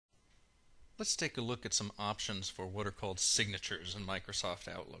let's take a look at some options for what are called signatures in Microsoft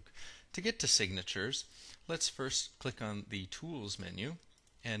Outlook. To get to signatures, let's first click on the Tools menu,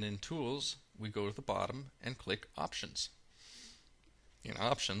 and in Tools we go to the bottom and click Options. In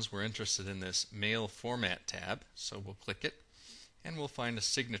Options, we're interested in this Mail Format tab, so we'll click it, and we'll find a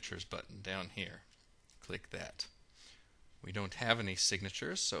Signatures button down here. Click that. We don't have any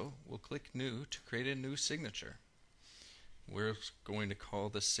signatures, so we'll click New to create a new signature. We're going to call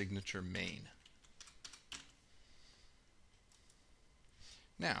the signature Main.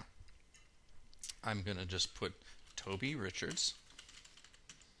 Now, I'm going to just put Toby Richards,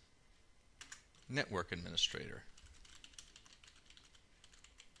 Network Administrator.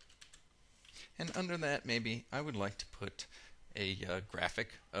 And under that, maybe I would like to put a graphic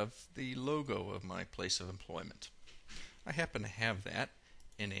of the logo of my place of employment. I happen to have that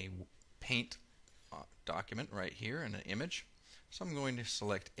in a Paint document right here in an image. So I'm going to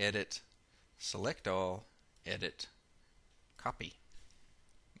select Edit, Select All, Edit, Copy.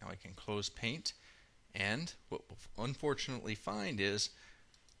 Now I can close Paint, and what we'll unfortunately find is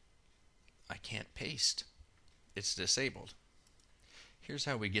I can't paste. It's disabled. Here's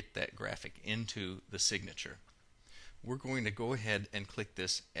how we get that graphic into the signature. We're going to go ahead and click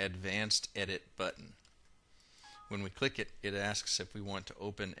this Advanced Edit button. When we click it, it asks if we want to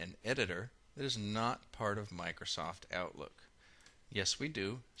open an editor that is not part of Microsoft Outlook. Yes, we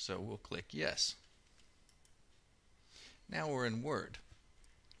do, so we'll click Yes. Now we're in Word.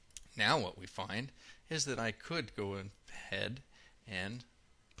 Now what we find is that I could go ahead and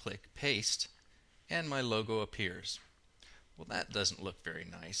click Paste, and my logo appears. Well, that doesn't look very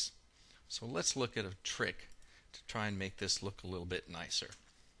nice. So let's look at a trick to try and make this look a little bit nicer.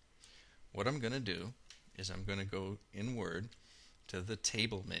 What I'm going to do is I'm going to go in Word to the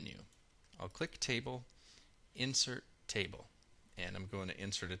Table menu. I'll click Table, Insert Table, and I'm going to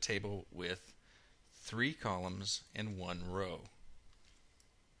insert a table with 3 columns and 1 row.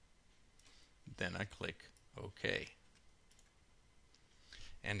 Then I click OK.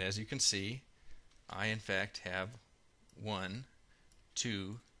 And as you can see, I in fact have 1,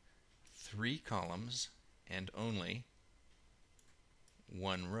 2, 3 columns and only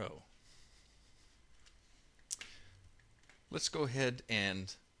 1 row. Let's go ahead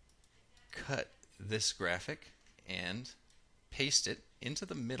and cut this graphic and paste it into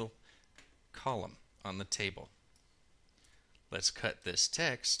the middle column on the table. Let's cut this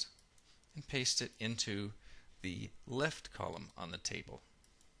text and paste it into the left column on the table.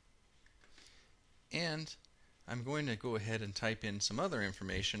 And I'm going to go ahead and type in some other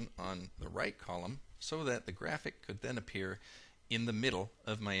information on the right column so that the graphic could then appear in the middle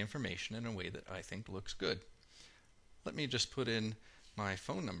of my information in a way that I think looks good. Let me just put in my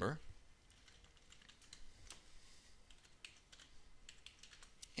phone number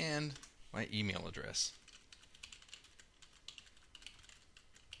and my email address.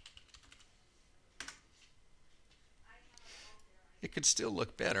 It could still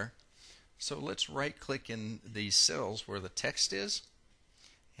look better, so let's right click in these cells where the text is,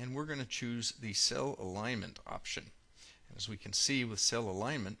 and we're going to choose the cell alignment option. And as we can see with cell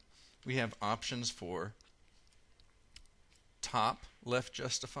alignment, we have options for top left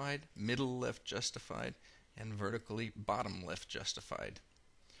justified, middle left justified, and vertically bottom left justified.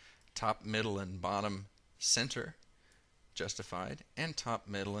 Top, middle, and bottom center justified, and top,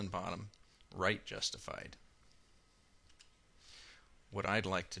 middle, and bottom right justified. What I'd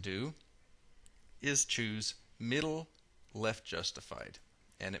like to do is choose middle left justified,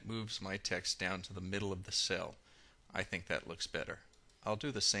 and it moves my text down to the middle of the cell. I think that looks better. I'll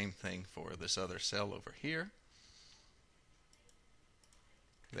do the same thing for this other cell over here.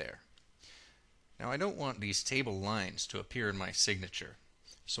 There. Now I don't want these table lines to appear in my signature.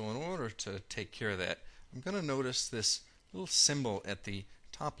 So in order to take care of that, I'm going to notice this little symbol at the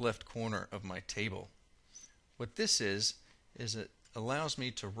top left corner of my table. What this is it allows me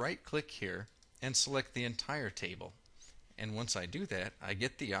to right click here and select the entire table. And once I do that, I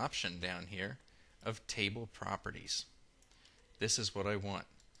get the option down here of Table Properties. This is what I want.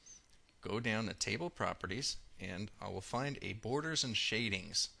 Go down to Table Properties, and I will find a Borders and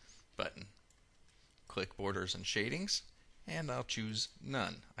Shadings button. Click Borders and Shadings, and I'll choose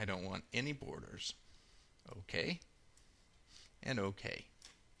None. I don't want any borders. OK, and OK.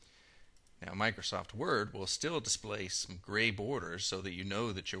 Now Microsoft Word will still display some gray borders so that you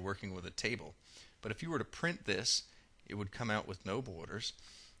know that you're working with a table. But if you were to print this, it would come out with no borders.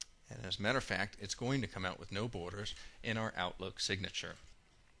 And as a matter of fact, it's going to come out with no borders in our Outlook signature.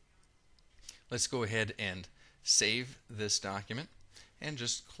 Let's go ahead and save this document and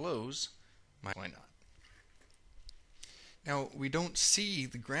just close my. Why not? Now we don't see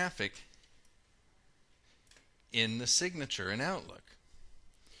the graphic in the signature in Outlook.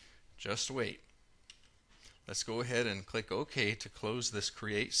 Just wait. Let's go ahead and click OK to close this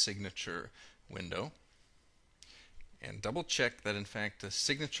Create Signature window. And double check that in fact the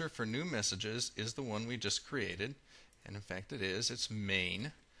signature for new messages is the one we just created. And in fact it is. It's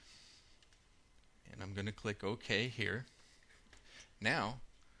main. And I'm going to click OK here. Now,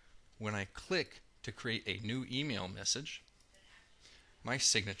 when I click to create a new email message, my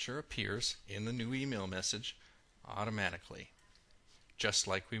signature appears in the new email message automatically, just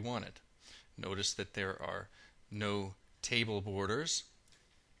like we wanted. Notice that there are no table borders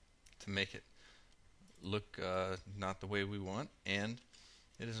to make it look not the way we want, and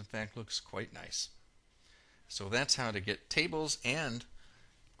it is in fact looks quite nice. So that's how to get tables and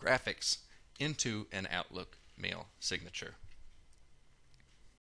graphics into an Outlook mail signature.